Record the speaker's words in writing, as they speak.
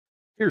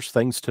Here's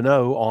things to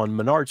know on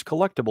Menards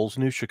Collectibles'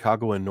 new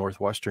Chicago and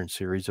Northwestern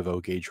series of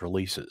O-Gauge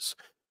releases.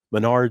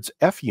 Menards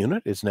F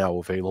Unit is now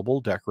available,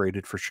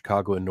 decorated for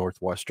Chicago and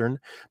Northwestern.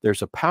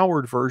 There's a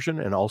powered version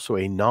and also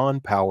a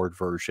non-powered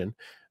version.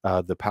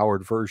 The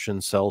powered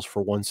version sells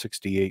for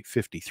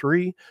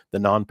 $168.53. The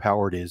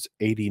non-powered is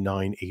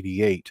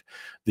 $89.88.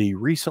 The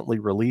recently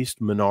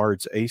released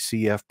Menards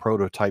ACF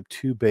Prototype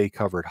 2-bay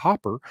covered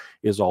hopper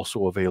is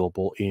also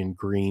available in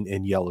green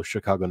and yellow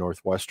Chicago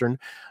Northwestern.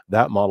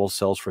 That model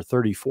sells for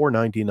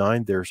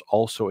 $34.99. There's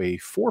also a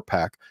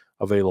 4-pack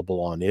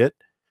available on it.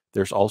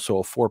 There's also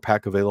a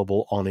 4-pack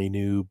available on a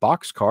new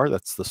boxcar.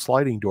 That's the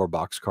sliding door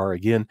boxcar,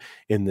 again,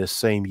 in this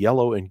same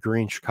yellow and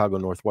green Chicago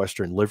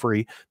Northwestern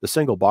livery. The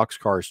single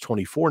boxcar is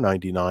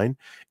 $24.99.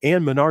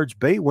 And Menards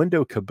Bay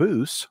Window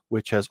Caboose,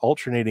 which has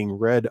alternating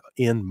red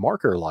in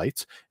marker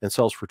lights and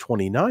sells for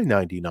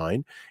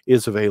 $29.99,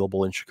 is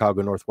available in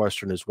Chicago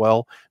Northwestern as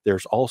well.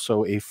 There's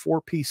also a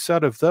 4-piece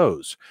set of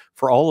those.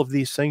 For all of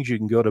these things, you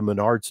can go to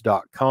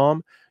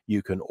menards.com.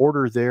 You can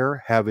order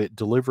there, have it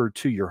delivered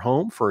to your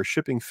home for a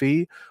shipping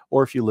fee,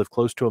 or if you live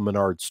close to a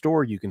Menards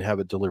store, you can have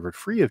it delivered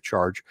free of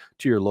charge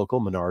to your local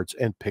Menards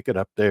and pick it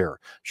up there.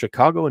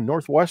 Chicago and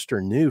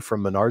Northwestern, new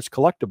from Menards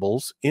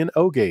Collectibles in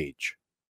O-Gauge.